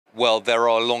Well, there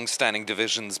are long-standing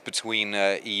divisions between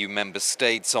EU member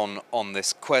states on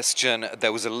this question.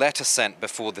 There was a letter sent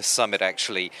before the summit,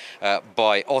 actually,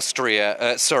 by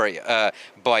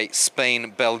by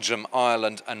Spain, Belgium,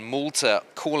 Ireland, and Malta,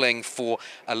 calling for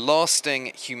a lasting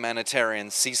humanitarian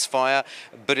ceasefire.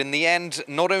 But in the end,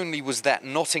 not only was that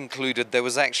not included, there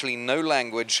was actually no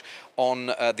language on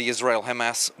the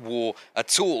Israel-Hamas war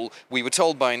at all. We were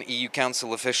told by an EU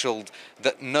Council official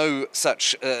that no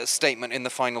such statement in the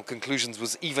final conclusions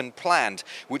was even planned,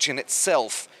 which in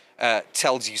itself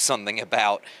tells you something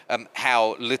about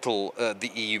how little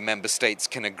the EU member states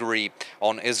can agree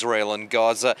on Israel and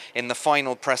Gaza. In the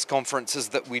final press conferences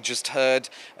that we just heard,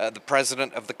 the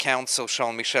President of the Council,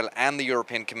 Charles Michel, and the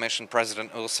European Commission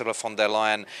President Ursula von der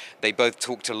Leyen, they both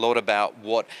talked a lot about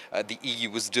what the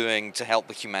EU was doing to help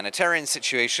the humanitarian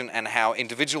situation and how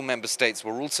individual member states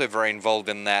were also very involved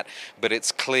in that. But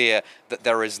it's clear that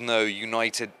there is no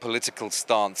united political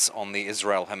stance on the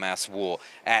Israel-Hamas war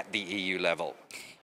at the EU level.